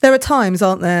There are times,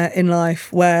 aren't there, in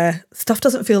life where stuff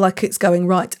doesn't feel like it's going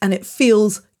right and it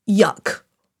feels yuck.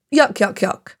 Yuck, yuck,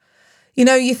 yuck. You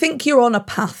know, you think you're on a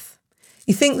path.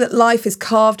 You think that life is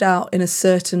carved out in a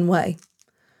certain way.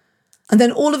 And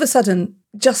then all of a sudden,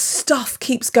 just stuff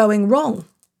keeps going wrong.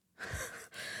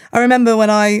 I remember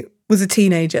when I was a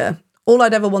teenager, all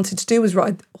I'd ever wanted to do was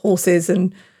ride horses.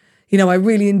 And, you know, I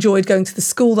really enjoyed going to the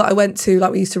school that I went to.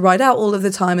 Like, we used to ride out all of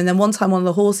the time. And then one time one of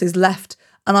the horses left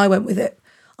and I went with it.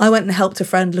 I went and helped a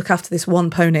friend look after this one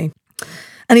pony.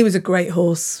 And he was a great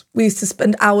horse. We used to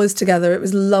spend hours together. It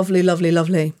was lovely, lovely,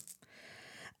 lovely.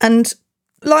 And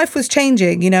life was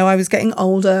changing. You know, I was getting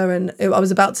older and I was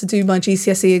about to do my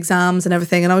GCSE exams and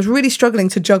everything. And I was really struggling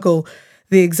to juggle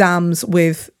the exams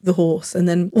with the horse. And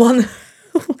then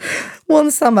one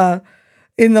summer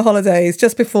in the holidays,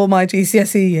 just before my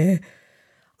GCSE year,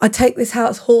 I take this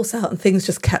horse out and things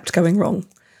just kept going wrong.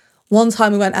 One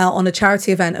time we went out on a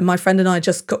charity event and my friend and I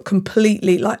just got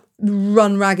completely like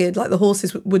run ragged. Like the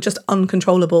horses were just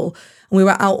uncontrollable. And we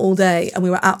were out all day and we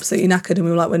were absolutely knackered and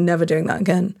we were like, we're never doing that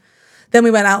again. Then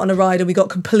we went out on a ride and we got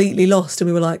completely lost and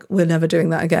we were like, we're never doing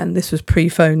that again. This was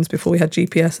pre-phones, before we had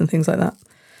GPS and things like that.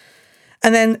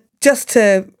 And then just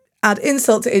to add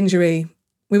insult to injury,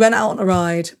 we went out on a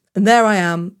ride and there I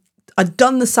am. I'd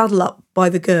done the saddle up by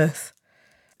the girth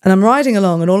and I'm riding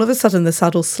along and all of a sudden the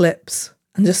saddle slips.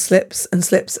 And just slips and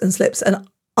slips and slips. And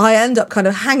I end up kind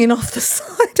of hanging off the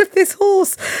side of this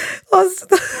horse.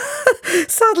 The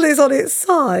saddle is on its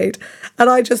side. And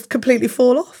I just completely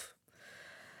fall off.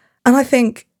 And I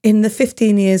think in the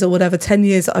 15 years or whatever, 10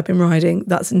 years that I've been riding,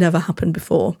 that's never happened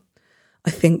before. I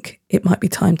think it might be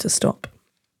time to stop.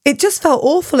 It just felt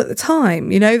awful at the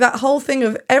time. You know, that whole thing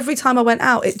of every time I went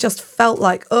out, it just felt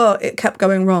like, it kept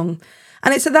going wrong.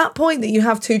 And it's at that point that you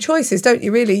have two choices, don't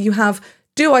you really? You have,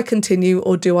 do I continue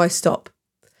or do I stop?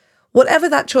 Whatever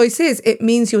that choice is, it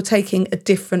means you're taking a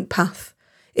different path.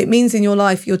 It means in your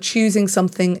life you're choosing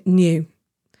something new.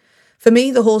 For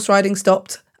me, the horse riding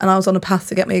stopped and I was on a path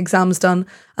to get my exams done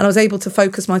and I was able to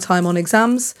focus my time on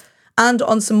exams and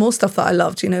on some more stuff that I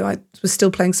loved. You know, I was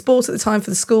still playing sport at the time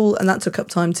for the school and that took up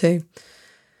time too.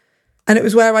 And it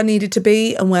was where I needed to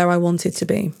be and where I wanted to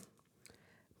be.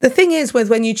 The thing is with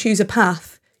when you choose a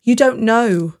path, you don't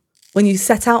know when you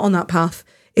set out on that path,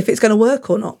 if it's going to work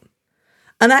or not.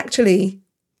 And actually,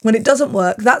 when it doesn't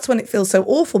work, that's when it feels so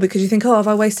awful because you think, have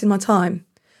I wasted my time?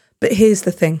 But here's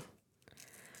the thing.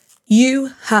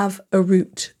 You have a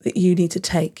route that you need to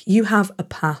take. You have a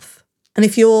path. And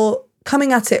if you're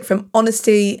coming at it from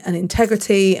honesty and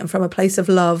integrity and from a place of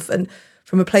love and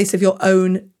from a place of your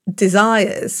own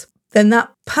desires, then that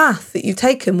path that you've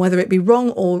taken, whether it be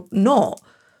wrong or not,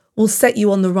 will set you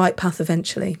on the right path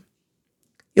eventually.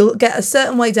 You'll get a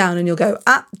certain way down and you'll go,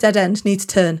 dead end, need to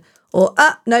turn. Or,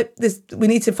 nope, we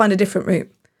need to find a different route.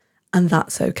 And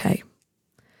that's okay.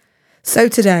 So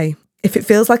today, if it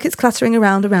feels like it's clattering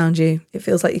around you, it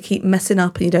feels like you keep messing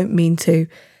up and you don't mean to,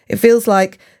 it feels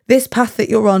like this path that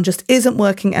you're on just isn't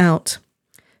working out,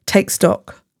 take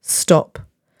stock, stop.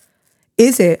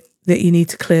 Is it that you need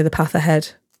to clear the path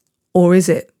ahead? Or is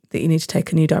it that you need to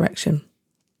take a new direction?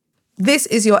 This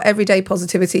is your Everyday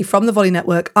Positivity from the Volley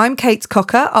Network. I'm Kate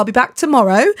Cocker. I'll be back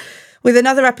tomorrow with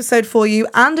another episode for you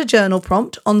and a journal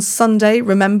prompt. On Sunday,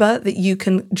 remember that you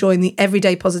can join the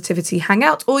Everyday Positivity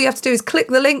Hangout. All you have to do is click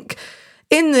the link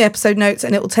in the episode notes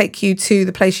and it will take you to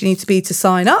the place you need to be to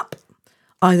sign up,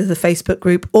 either the Facebook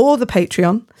group or the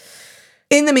Patreon.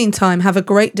 In the meantime, have a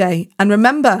great day. And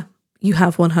remember, you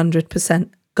have 100%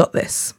 got this.